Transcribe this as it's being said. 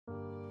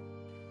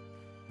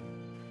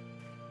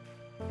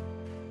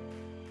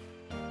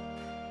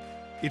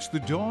It's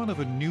the dawn of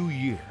a new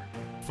year,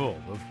 full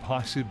of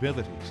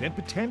possibilities and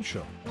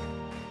potential.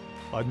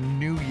 A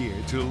new year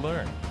to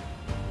learn,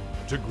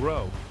 to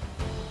grow,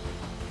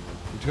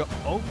 to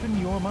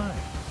open your mind.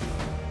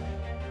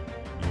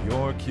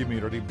 Your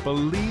community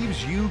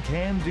believes you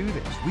can do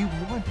this. We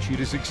want you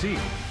to succeed.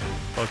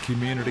 A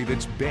community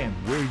that's been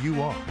where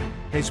you are,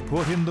 has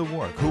put in the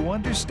work, who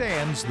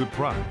understands the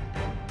pride.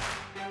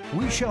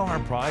 We show our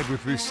pride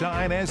with this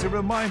sign as a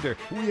reminder.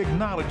 We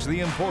acknowledge the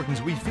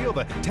importance. We feel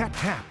the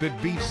tap-tap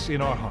that beats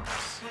in our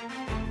hearts.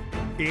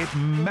 It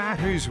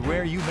matters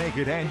where you make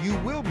it, and you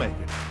will make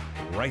it,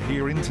 right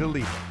here in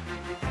Toledo.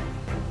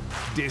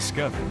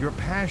 Discover your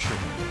passion.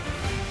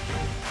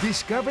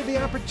 Discover the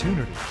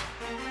opportunities.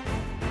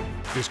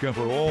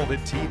 Discover all that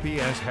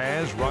TPS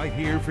has right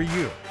here for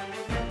you.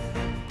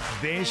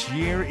 This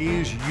year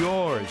is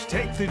yours.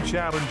 Take the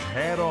challenge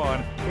head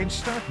on and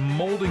start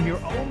molding your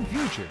own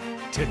future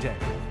today.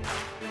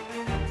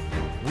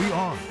 We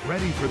are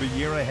ready for the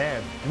year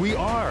ahead. We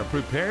are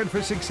prepared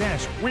for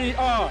success. We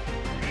are